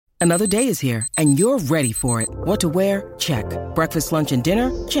Another day is here, and you're ready for it. What to wear? Check. Breakfast, lunch, and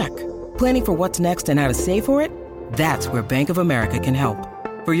dinner? Check. Planning for what's next and how to save for it? That's where Bank of America can help.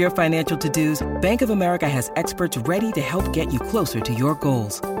 For your financial to-dos, Bank of America has experts ready to help get you closer to your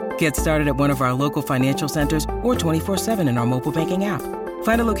goals. Get started at one of our local financial centers or 24/7 in our mobile banking app.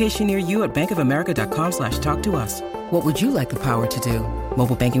 Find a location near you at bankofamerica.com/talktous. What would you like the power to do?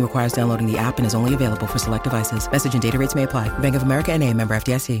 Mobile banking requires downloading the app and is only available for select devices. Message and data rates may apply. Bank of America N.A., member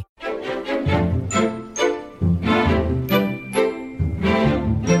FDIC.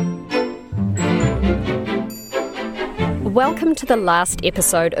 Welcome to the last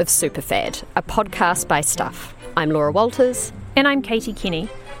episode of Superfad, a podcast by Stuff. I'm Laura Walters. And I'm Katie Kenny.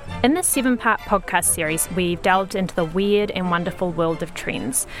 In this 7-part podcast series, we've delved into the weird and wonderful world of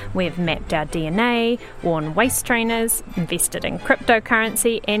trends. We've mapped our DNA, worn waist trainers, invested in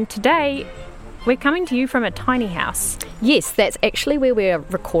cryptocurrency, and today we're coming to you from a tiny house. Yes, that's actually where we're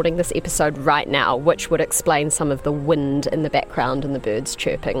recording this episode right now, which would explain some of the wind in the background and the birds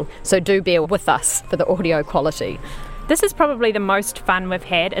chirping. So do bear with us for the audio quality. This is probably the most fun we've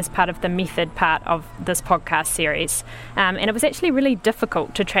had as part of the method part of this podcast series. And it was actually really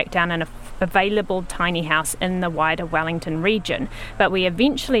difficult to track down an available tiny house in the wider Wellington region. But we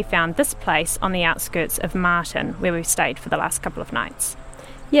eventually found this place on the outskirts of Martin, where we've stayed for the last couple of nights.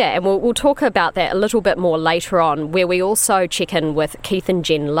 Yeah, and we'll talk about that a little bit more later on, where we also check in with Keith and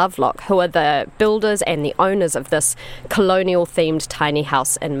Jen Lovelock, who are the builders and the owners of this colonial-themed tiny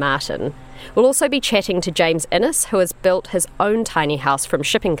house in Martin. We'll also be chatting to James Innes, who has built his own tiny house from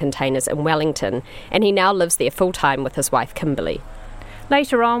shipping containers in Wellington, and he now lives there full-time with his wife Kimberly.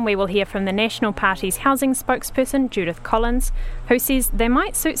 Later on, we will hear from the National Party's housing spokesperson, Judith Collins, who says they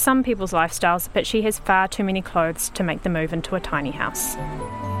might suit some people's lifestyles, but she has far too many clothes to make the move into a tiny house.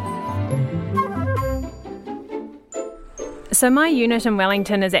 So my unit in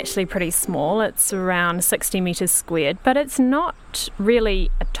Wellington is actually pretty small. It's around 60 metres squared, but it's not really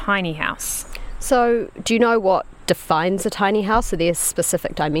a tiny house. So do you know what defines a tiny house? Are there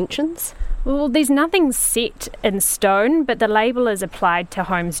specific dimensions? Well, there's nothing set in stone, but the label is applied to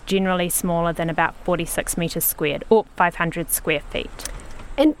homes generally smaller than about 46 metres squared, or 500 square feet.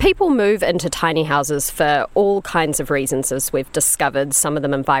 And people move into tiny houses for all kinds of reasons, as we've discovered, some of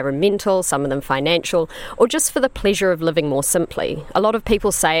them environmental, some of them financial, or just for the pleasure of living more simply. A lot of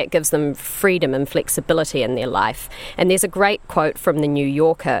people say it gives them freedom and flexibility in their life. And there's a great quote from the New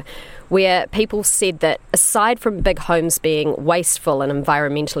Yorker where people said that aside from big homes being wasteful and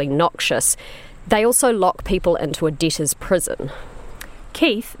environmentally noxious, they also lock people into a debtor's prison.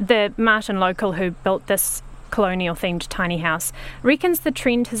 Keith, the Martin local who built this colonial-themed tiny house, reckons the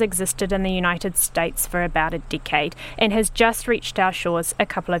trend has existed in the United States for about a decade and has just reached our shores a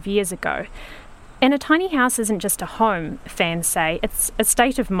couple of years ago. And a tiny house isn't just a home, fans say. It's a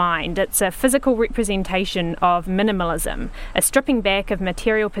state of mind. It's a physical representation of minimalism, a stripping back of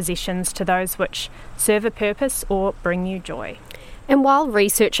material possessions to those which serve a purpose or bring you joy. And while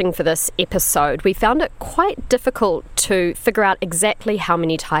researching for this episode, we found it quite difficult to figure out exactly how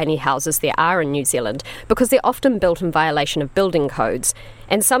many tiny houses there are in New Zealand, because they're often built in violation of building codes.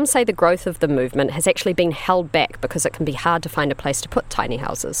 And some say the growth of the movement has actually been held back because it can be hard to find a place to put tiny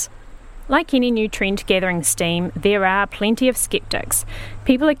houses. Like any new trend gathering steam, there are plenty of skeptics.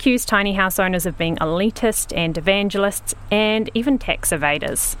 People accuse tiny house owners of being elitist and evangelists and even tax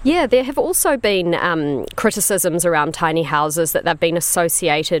evaders. Yeah, there have also been criticisms around tiny houses that they've been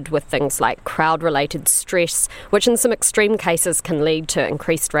associated with things like crowd-related stress, which in some extreme cases can lead to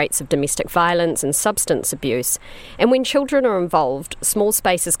increased rates of domestic violence and substance abuse. And when children are involved, small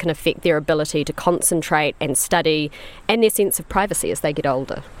spaces can affect their ability to concentrate and study and their sense of privacy as they get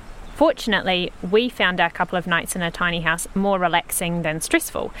older. Fortunately, we found our couple of nights in a tiny house more relaxing than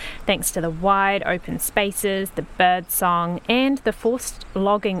stressful, thanks to the wide open spaces, the bird song, and the forced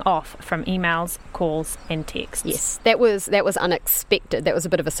logging off from emails, calls and texts. Yes, that was unexpected. That was a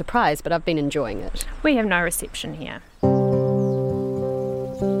bit of a surprise, but I've been enjoying it. We have no reception here.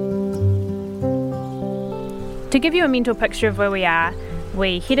 To give you a mental picture of where we are,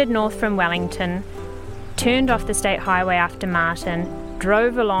 we headed north from Wellington, turned off the state highway after Martin,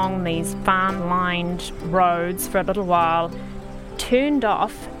 drove along these farm-lined roads for a little while, turned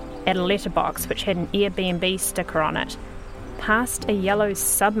off at a letterbox which had an Airbnb sticker on it, past a yellow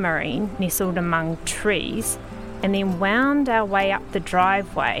submarine nestled among trees, and then wound our way up the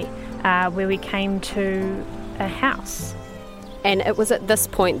driveway where we came to a house. And it was at this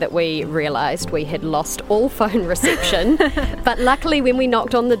point that we realised we had lost all phone reception. But luckily when we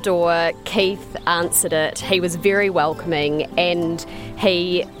knocked on the door, Keith answered it. He was very welcoming and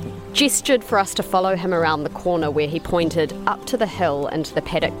he gestured for us to follow him around the corner where he pointed up to the hill into the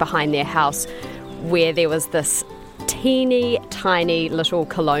paddock behind their house, where there was this teeny tiny little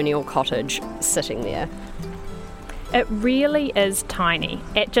colonial cottage sitting there. It really is tiny.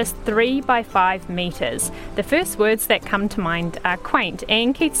 At just 3 by 5 metres, the first words that come to mind are quaint,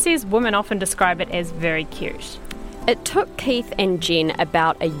 and Keith says women often describe it as very cute. It took Keith and Jen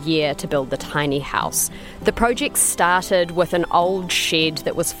about a year to build the tiny house. The project started with an old shed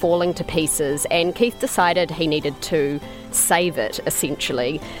that was falling to pieces, and Keith decided he needed to save it,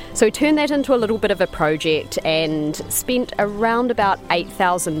 essentially. So he turned that into a little bit of a project and spent around about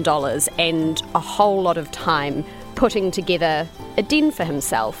 $8,000 and a whole lot of time putting together a den for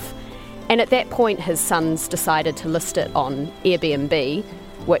himself. And at that point, his sons decided to list it on Airbnb,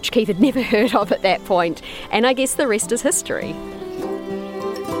 which Keith had never heard of at that point, and I guess the rest is history.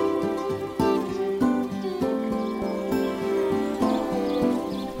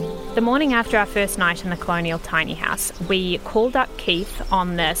 The morning after our first night in the colonial tiny house, we called up Keith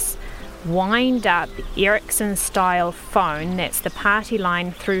on this wind-up Ericsson-style phone that's the party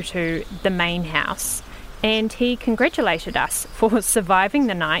line through to the main house. And he congratulated us for surviving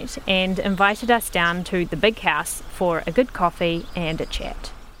the night and invited us down to the big house for a good coffee and a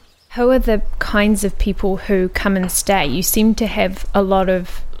chat. Who are the kinds of people who come and stay? You seem to have a lot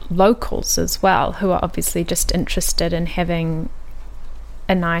of locals as well, who are obviously just interested in having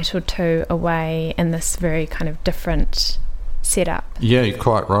a night or two away in this very kind of different setup. Yeah, you're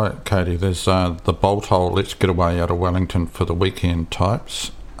quite right, Katie. There's the bolt hole, let's get away out of Wellington for the weekend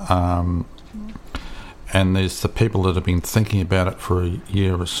types. And there's the people that have been thinking about it for a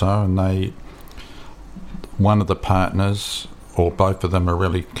year or so, and one of the partners or both of them are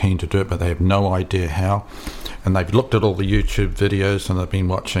really keen to do it, but they have no idea how. And they've looked at all the YouTube videos and they've been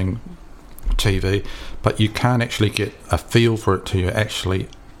watching TV, but you can't actually get a feel for it till you actually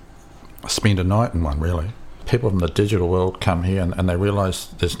spend a night in one, really. People from the digital world come here and they realise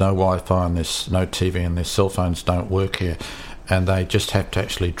there's no Wi-Fi and there's no TV and their cell phones don't work here, and they just have to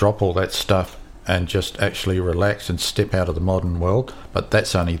actually drop all that stuff and just actually relax and step out of the modern world. But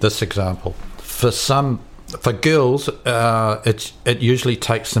that's only this example. For girls, it usually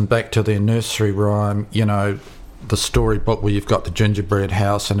takes them back to their nursery rhyme, the storybook where you've got the gingerbread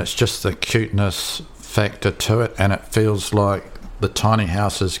house, and it's just the cuteness factor to it, and it feels like the tiny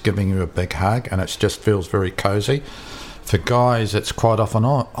house is giving you a big hug, and it just feels very cosy. For guys, it's quite often,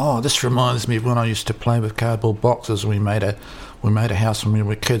 this reminds me of when I used to play with cardboard boxes. We made a house when we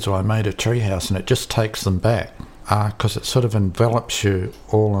were kids, or I made a tree house, and it just takes them back because it sort of envelops you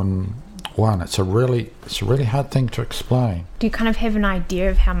all in one. It's a really hard thing to explain. Do you kind of have an idea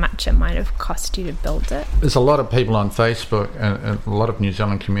of how much it might have cost you to build it? There's a lot of people on Facebook and a lot of New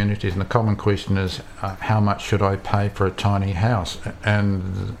Zealand communities, and the common question is, how much should I pay for a tiny house?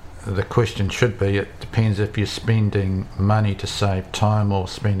 And the question should be, it depends if you're spending money to save time or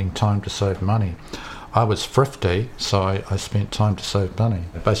spending time to save money. I was thrifty, so I spent time to save money.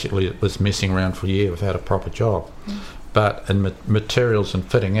 Basically, it was messing around for a year without a proper job. But in materials and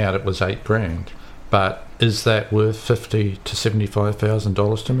fitting out, it was $8,000. But is that worth $50,000 to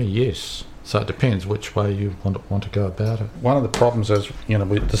 $75,000 to me? Yes. So it depends which way you want to go about it. One of the problems is,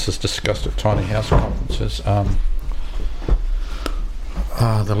 this is discussed at tiny house conferences,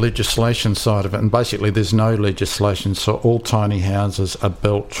 the legislation side of it. And basically, there's no legislation, so all tiny houses are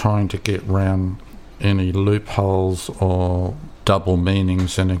built trying to get round any loopholes or double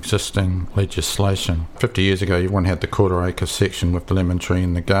meanings in existing legislation. 50 years ago, everyone had the quarter-acre section with the lemon tree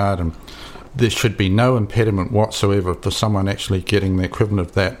in the garden. There should be no impediment whatsoever for someone actually getting the equivalent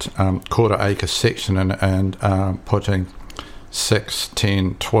of that quarter-acre section and putting 6,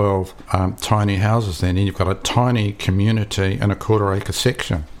 10, 12 tiny houses there, and you've got a tiny community in a quarter-acre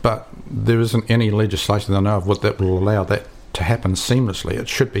section. But there isn't any legislation that I know of that will allow that to happen seamlessly. It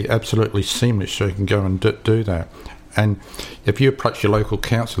should be absolutely seamless so you can go and do that. And if you approach your local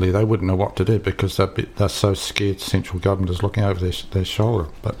council, they wouldn't know what to do because they're so scared central government is looking over their shoulder.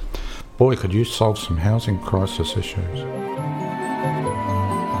 But boy, could you solve some housing crisis issues.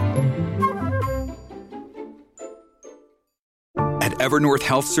 At Evernorth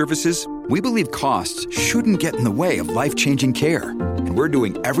Health Services, we believe costs shouldn't get in the way of life-changing care, and we're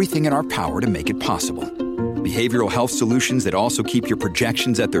doing everything in our power to make it possible. Behavioral health solutions that also keep your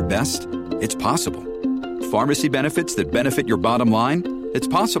projections at their best? It's possible. Pharmacy benefits that benefit your bottom line? It's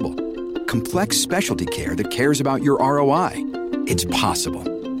possible. Complex specialty care that cares about your ROI? It's possible.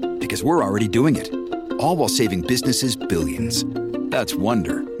 Because we're already doing it. All while saving businesses billions. That's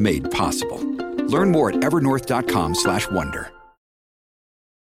Wonder made possible. Learn more at evernorth.com/wonder.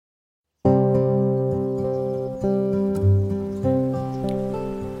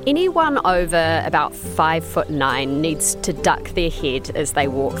 anyone over about 5'9" needs to duck their head as they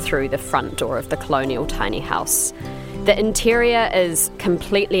walk through the front door of the colonial tiny house. The interior is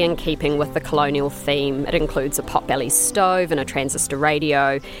completely in keeping with the colonial theme. It includes a potbelly stove and a transistor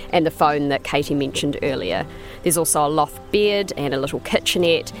radio and the phone that Katie mentioned earlier. There's also a loft bed and a little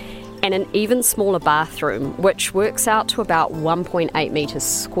kitchenette and an even smaller bathroom, which works out to about 1.8 metres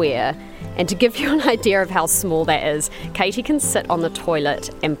square. And to give you an idea of how small that is, Katie can sit on the toilet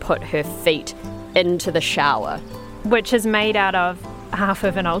and put her feet into the shower. Which is made out of half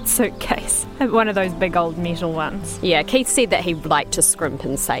of an old suitcase, one of those big old metal ones. Yeah, Keith said that he'd like to scrimp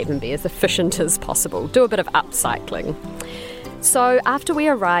and save and be as efficient as possible, do a bit of upcycling. So after we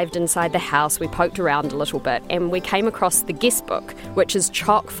arrived inside the house, we poked around a little bit and we came across the guest book, which is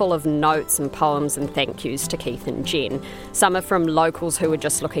chock full of notes and poems and thank yous to Keith and Jen. Some are from locals who were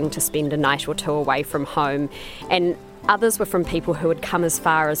just looking to spend a night or two away from home, and others were from people who had come as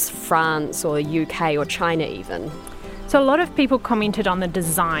far as France or the UK or China even. So a lot of people commented on the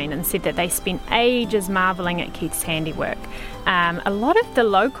design and said that they spent ages marvelling at Keith's handiwork. A lot of the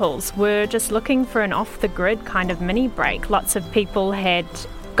locals were just looking for an off-the-grid kind of mini break. Lots of people had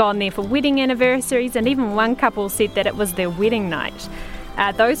gone there for wedding anniversaries, and even one couple said that it was their wedding night.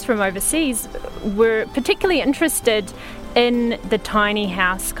 Those from overseas were particularly interested in the tiny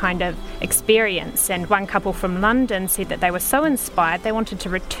house kind of experience, and one couple from London said that they were so inspired they wanted to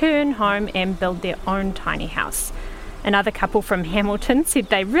return home and build their own tiny house. Another couple from Hamilton said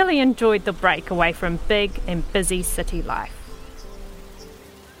they really enjoyed the break away from big and busy city life.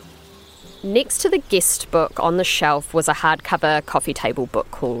 Next to the guest book on the shelf was a hardcover coffee table book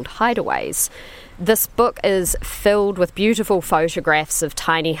called Hideaways. This book is filled with beautiful photographs of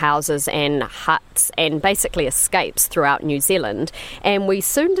tiny houses and huts and basically escapes throughout New Zealand. And we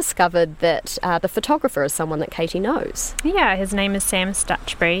soon discovered that the photographer is someone that Katie knows. Yeah, his name is Sam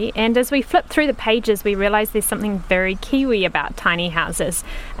Stutchbury. And as we flip through the pages, we realise there's something very Kiwi about tiny houses.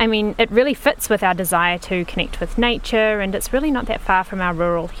 I mean, it really fits with our desire to connect with nature, and it's really not that far from our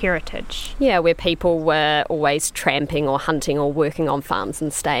rural heritage. Yeah, where people were always tramping or hunting or working on farms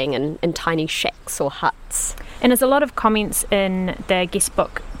and staying in tiny shacks or huts. And as a lot of comments in the guest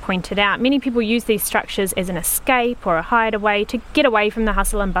book pointed out, many people use these structures as an escape or a hideaway to get away from the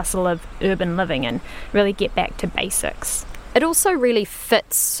hustle and bustle of urban living and really get back to basics. It also really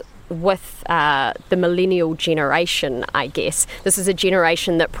fits with the millennial generation, I guess. This is a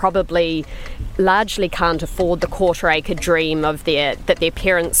generation that probably largely can't afford the quarter-acre dream of that their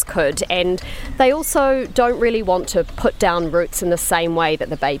parents could, and they also don't really want to put down roots in the same way that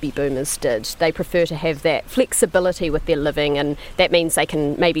the baby boomers did. They prefer to have that flexibility with their living, and that means they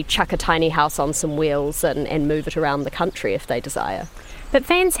can maybe chuck a tiny house on some wheels and move it around the country if they desire. But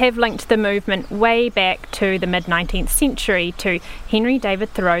fans have linked the movement way back to the mid-19th century to Henry David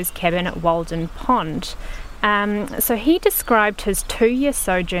Thoreau's cabin at Walden Pond. So he described his 2-year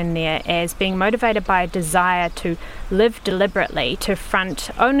sojourn there as being motivated by a desire to live deliberately, to front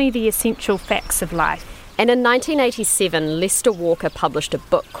only the essential facts of life. And in 1987, Lester Walker published a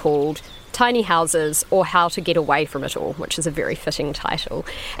book called Tiny Houses or How to Get Away from It All, which is a very fitting title.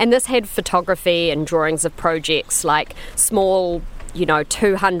 And this had photography and drawings of projects like small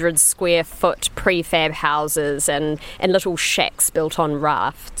 200 square foot prefab houses and little shacks built on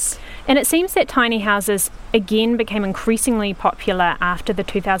rafts. And it seems that tiny houses again became increasingly popular after the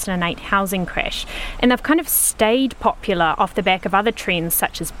 2008 housing crash. And they've kind of stayed popular off the back of other trends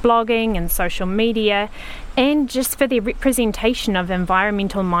such as blogging and social media, and just for their representation of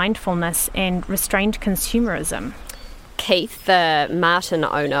environmental mindfulness and restrained consumerism. Keith, the Martin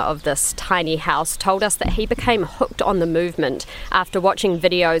owner of this tiny house, told us that he became hooked on the movement after watching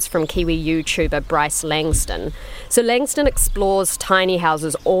videos from Kiwi YouTuber Bryce Langston. So Langston explores tiny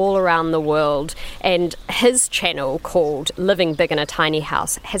houses all around the world, and his channel, called Living Big in a Tiny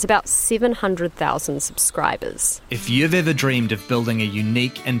House, has about 700,000 subscribers. If you've ever dreamed of building a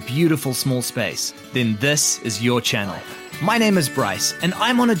unique and beautiful small space, then this is your channel. My name is Bryce, and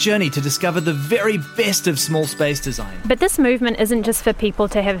I'm on a journey to discover the very best of small space design. But this movement isn't just for people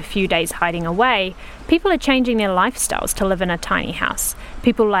to have a few days hiding away. People are changing their lifestyles to live in a tiny house.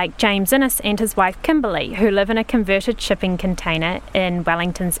 People like James Innes and his wife Kimberly, who live in a converted shipping container in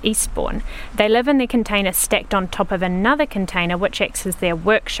Wellington's Eastbourne. They live in their container stacked on top of another container which acts as their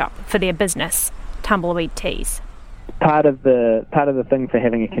workshop for their business, Tumbleweed Teas. Part of the thing for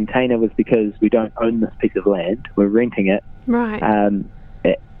having a container was because we don't own this piece of land, we're renting it. Right.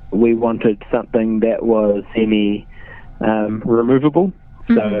 We wanted something that was semi-removable.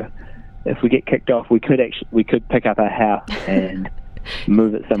 So if we get kicked off, we could pick up our house and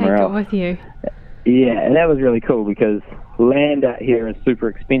move it somewhere else. Take it with you. Yeah, and that was really cool because land out here is super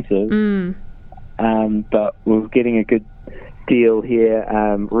expensive, but we're getting a good deal here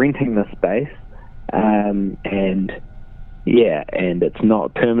renting the space, and it's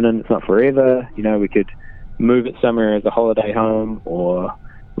not permanent, it's not forever. We could move it somewhere as a holiday home, or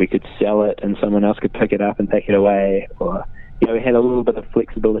we could sell it and someone else could pick it up and take it away, or we had a little bit of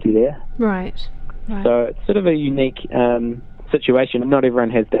flexibility there. Right. So it's sort of a unique situation. Not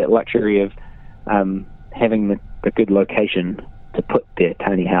everyone has that luxury of having a good location to put their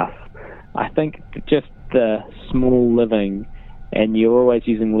tiny house. I think just the small living, and you're always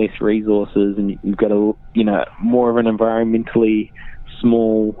using less resources, and you've got more of an environmentally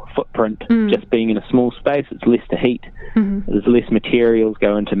small footprint. Just being in a small space, it's less to heat. There's less materials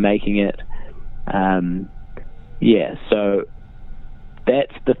go into making it. So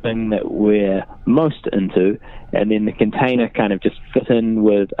that's the thing that we're most into, and then the container kind of just fit in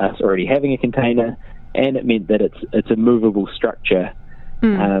with us already having a container, and it meant that it's a movable structure,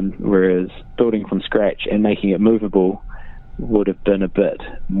 whereas building from scratch and making it movable would have been a bit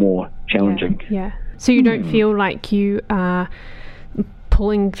more challenging. Yeah. So you don't feel like you are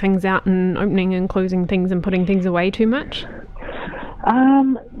pulling things out and opening and closing things and putting things away too much?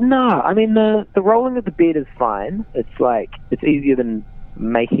 No. I mean, the rolling of the bed is fine. It's easier than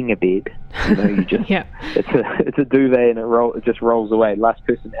making a bed. You just it's a duvet and it just rolls away. Last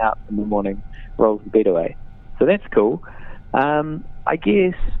person out in the morning rolls the bed away. So that's cool. I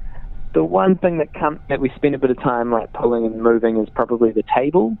guess the one thing that we spend a bit of time like pulling and moving is probably the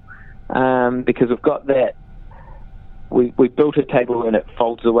table, because we've got that. We built a table and it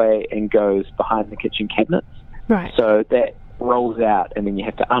folds away and goes behind the kitchen cabinets. Right. So that rolls out, and then you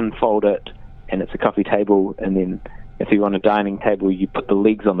have to unfold it, and it's a coffee table. And then if you want a dining table, you put the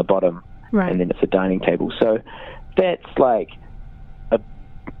legs on the bottom, and then it's a dining table. So that's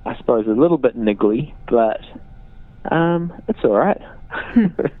I suppose a little bit niggly, but it's all right.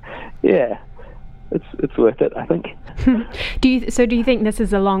 Yeah, it's worth it, I think. Do you think this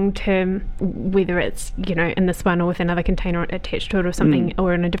is a long term, whether it's in this one or with another container attached to it or something,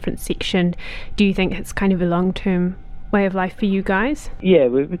 or in a different section? Do you think it's kind of a long term way of life for you guys? Yeah,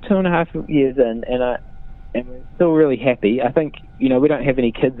 we're 2.5 years in, and we're still really happy. I think we don't have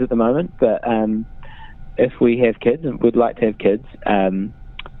any kids at the moment, but if we have kids, and we'd like to have kids,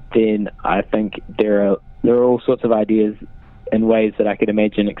 then I think there are all sorts of ideas and ways that I could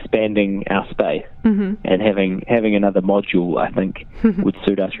imagine expanding our space, and having another module, I think, would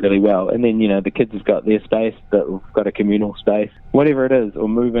suit us really well. And then, the kids have got their space, but we've got a communal space, whatever it is, or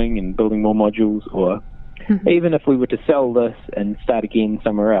moving and building more modules, or even if we were to sell this and start again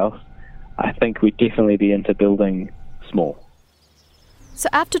somewhere else, I think we'd definitely be into building small. So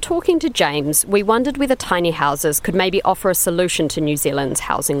after talking to James, we wondered whether tiny houses could maybe offer a solution to New Zealand's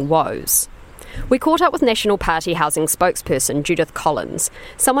housing woes. We caught up with National Party housing spokesperson Judith Collins,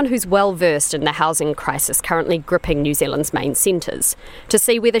 someone who's well versed in the housing crisis currently gripping New Zealand's main centres, to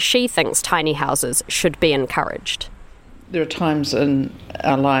see whether she thinks tiny houses should be encouraged. There are times in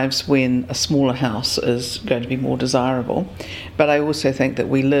our lives when a smaller house is going to be more desirable, but I also think that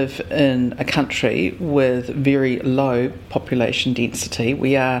we live in a country with very low population density.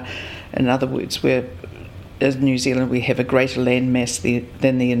 We are, in other words, as New Zealand, we have a greater land mass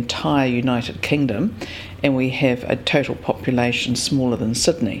than the entire United Kingdom, and we have a total population smaller than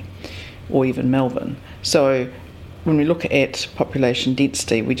Sydney or even Melbourne. So when we look at population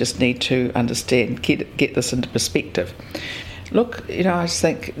density, we just need to understand, get this into perspective. Look, I just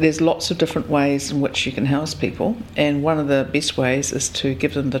think there's lots of different ways in which you can house people, and one of the best ways is to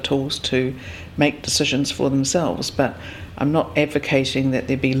give them the tools to make decisions for themselves. But I'm not advocating that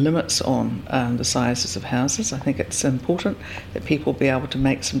there be limits on the sizes of houses. I think it's important that people be able to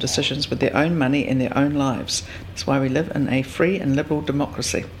make some decisions with their own money and their own lives. That's why we live in a free and liberal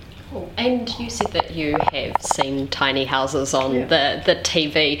democracy. And you said that you have seen tiny houses on the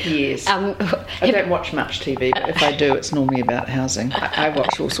TV. Yes. I don't watch much TV, but if I do, it's normally about housing. I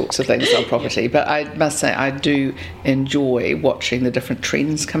watch all sorts of things on property, but I must say I do enjoy watching the different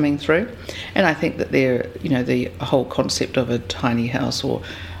trends coming through. And I think that the whole concept of a tiny house or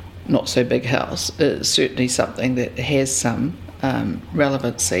not so big house is certainly something that has some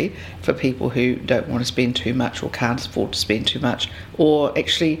relevancy for people who don't want to spend too much or can't afford to spend too much, or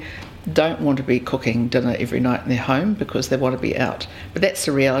actually don't want to be cooking dinner every night in their home because they want to be out. But that's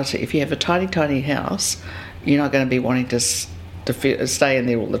the reality. If you have a tiny house, you're not going to be wanting to stay in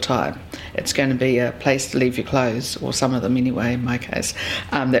there all the time. It's going to be a place to leave your clothes, or some of them anyway, in my case.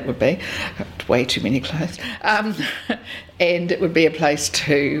 That would be way too many clothes. And it would be a place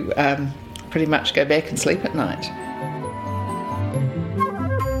to pretty much go back and sleep at night.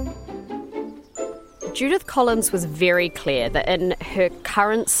 Judith Collins was very clear that in her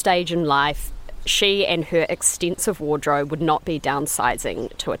current stage in life, she and her extensive wardrobe would not be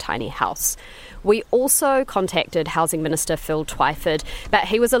downsizing to a tiny house. We also contacted Housing Minister Phil Twyford, but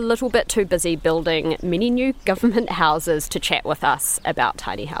he was a little bit too busy building many new government houses to chat with us about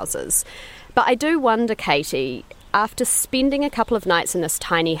tiny houses. But I do wonder, Katie, after spending a couple of nights in this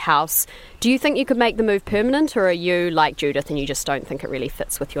tiny house, do you think you could make the move permanent, or are you like Judith and you just don't think it really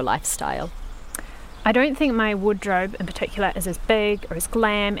fits with your lifestyle? I don't think my wardrobe in particular is as big or as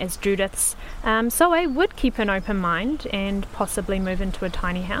glam as Judith's, so I would keep an open mind and possibly move into a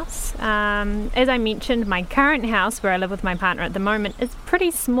tiny house. As I mentioned, my current house where I live with my partner at the moment is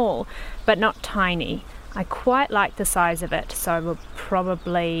pretty small, but not tiny. I quite like the size of it, so I will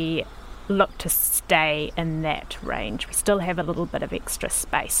probably look to stay in that range. We still have a little bit of extra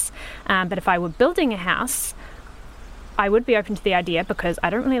space, but if I were building a house, I would be open to the idea because I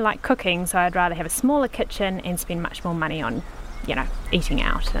don't really like cooking, so I'd rather have a smaller kitchen and spend much more money on, eating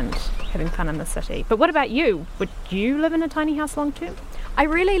out and having fun in the city. But what about you? Would you live in a tiny house long term? I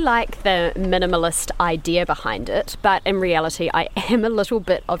really like the minimalist idea behind it, but in reality I am a little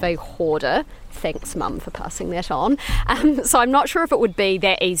bit of a hoarder. Thanks, Mum, for passing that on. So I'm not sure if it would be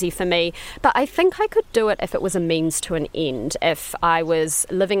that easy for me, but I think I could do it if it was a means to an end. If I was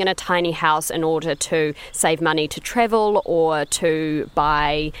living in a tiny house in order to save money to travel or to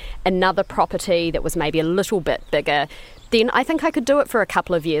buy another property that was maybe a little bit bigger, then I think I could do it for a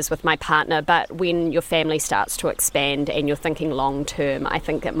couple of years with my partner. But when your family starts to expand and you're thinking long term, I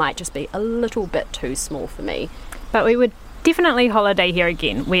think it might just be a little bit too small for me. But we would definitely holiday here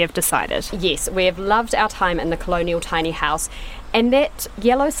again, we have decided. Yes, we have loved our time in the colonial tiny house, and that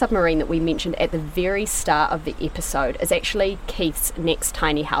yellow submarine that we mentioned at the very start of the episode is actually Keith's next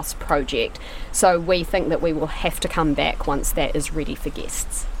tiny house project, so we think that we will have to come back once that is ready for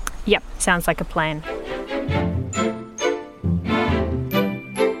guests. Yep, sounds like a plan.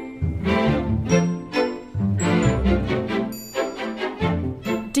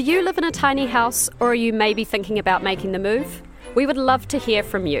 Do you live in a tiny house, or are you maybe thinking about making the move? We would love to hear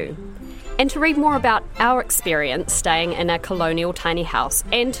from you. And to read more about our experience staying in a colonial tiny house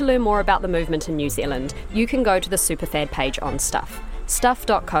and to learn more about the movement in New Zealand, you can go to the Superfad page on Stuff,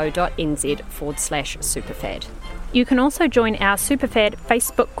 stuff.co.nz/Superfad. You can also join our Superfad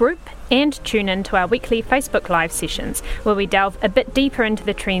Facebook group and tune in to our weekly Facebook Live sessions, where we delve a bit deeper into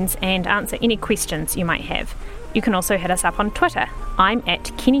the trends and answer any questions you might have. You can also hit us up on Twitter. I'm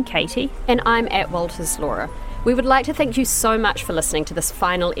at Kenny Katie. And I'm at Walters Laura. We would like to thank you so much for listening to this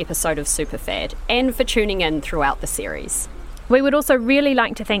final episode of Superfad and for tuning in throughout the series. We would also really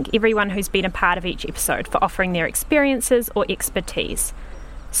like to thank everyone who's been a part of each episode for offering their experiences or expertise.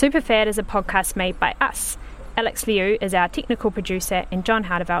 Superfad is a podcast made by us. Alex Liu is our technical producer and John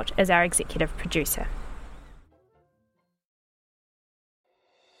Hardevelt is our executive producer.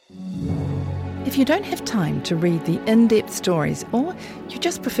 If you don't have time to read the in-depth stories or you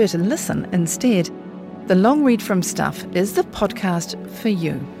just prefer to listen instead, The Long Read from Stuff is the podcast for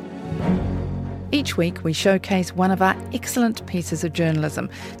you. Each week we showcase one of our excellent pieces of journalism,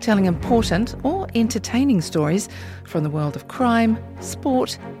 telling important or entertaining stories from the world of crime,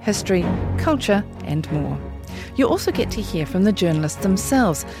 sport, history, culture and more. You also get to hear from the journalists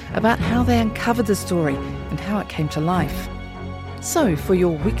themselves about how they uncovered the story and how it came to life. So, for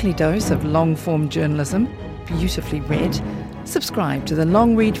your weekly dose of long-form journalism, beautifully read, subscribe to The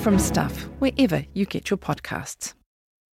Long Read from Stuff wherever you get your podcasts.